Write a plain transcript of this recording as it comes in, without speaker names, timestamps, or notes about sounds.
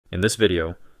In this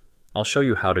video, I'll show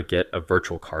you how to get a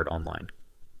virtual card online.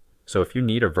 So if you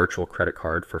need a virtual credit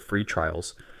card for free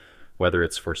trials, whether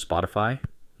it's for Spotify,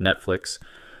 Netflix,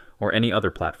 or any other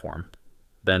platform,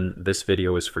 then this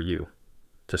video is for you.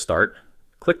 To start,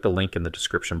 click the link in the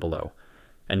description below,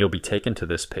 and you'll be taken to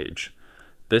this page.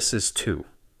 This is Two.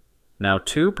 Now,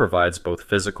 Two provides both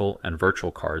physical and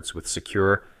virtual cards with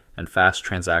secure and fast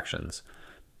transactions,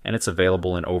 and it's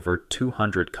available in over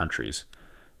 200 countries.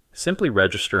 Simply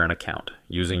register an account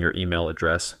using your email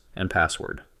address and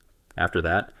password. After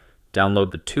that,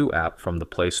 download the Two app from the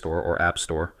Play Store or App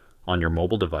Store on your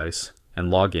mobile device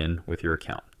and log in with your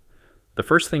account. The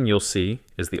first thing you'll see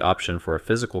is the option for a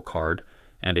physical card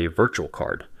and a virtual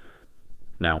card.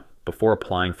 Now, before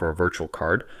applying for a virtual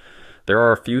card, there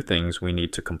are a few things we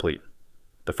need to complete.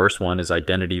 The first one is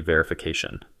identity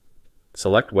verification.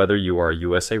 Select whether you are a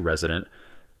USA resident,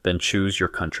 then choose your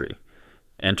country.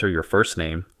 Enter your first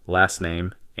name, last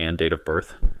name, and date of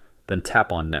birth, then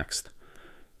tap on Next.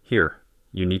 Here,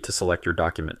 you need to select your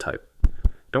document type.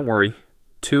 Don't worry,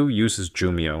 Two uses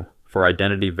Jumio for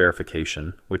identity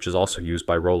verification, which is also used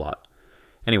by Rollout.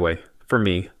 Anyway, for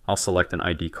me, I'll select an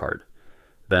ID card.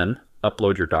 Then,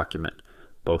 upload your document,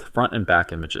 both front and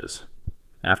back images.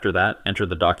 After that, enter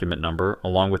the document number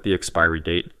along with the expiry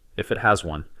date, if it has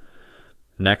one.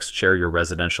 Next, share your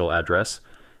residential address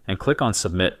and click on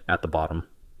Submit at the bottom.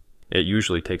 It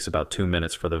usually takes about 2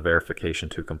 minutes for the verification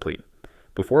to complete.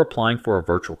 Before applying for a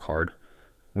virtual card,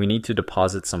 we need to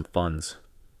deposit some funds.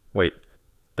 Wait,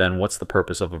 then what's the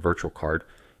purpose of a virtual card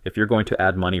if you're going to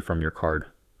add money from your card?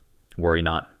 Worry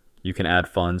not, you can add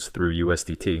funds through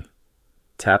USDT.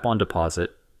 Tap on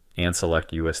Deposit and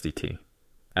select USDT.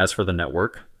 As for the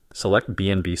network, select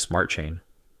BNB Smart Chain,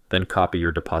 then copy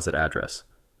your deposit address.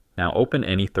 Now open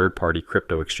any third-party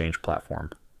crypto exchange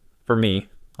platform. For me,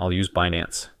 I'll use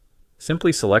Binance.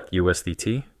 Simply select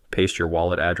USDT, paste your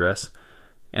wallet address,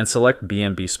 and select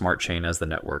BNB Smart Chain as the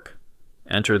network.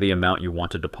 Enter the amount you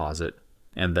want to deposit,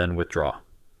 and then withdraw.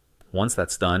 Once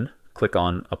that's done, click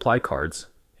on Apply Cards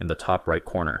in the top right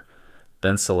corner,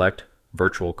 then select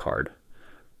Virtual Card.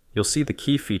 You'll see the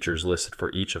key features listed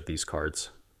for each of these cards.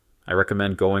 I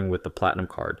recommend going with the Platinum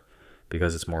card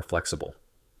because it's more flexible.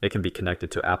 It can be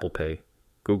connected to Apple Pay,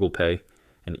 Google Pay,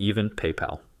 and even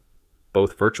PayPal.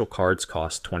 Both virtual cards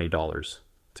cost $20.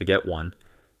 To get one,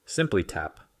 simply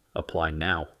tap Apply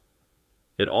Now.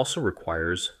 It also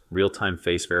requires real-time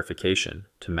face verification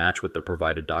to match with the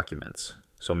provided documents,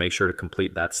 so make sure to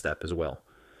complete that step as well.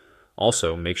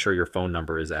 Also, make sure your phone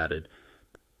number is added.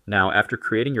 Now, after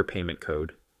creating your payment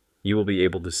code, you will be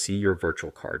able to see your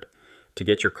virtual card. To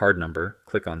get your card number,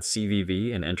 click on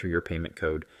CVV and enter your payment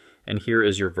code, and here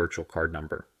is your virtual card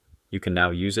number. You can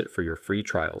now use it for your free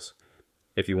trials.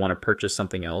 If you want to purchase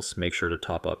something else, make sure to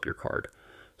top up your card.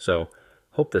 So,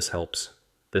 hope this helps.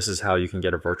 This is how you can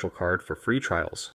get a virtual card for free trials.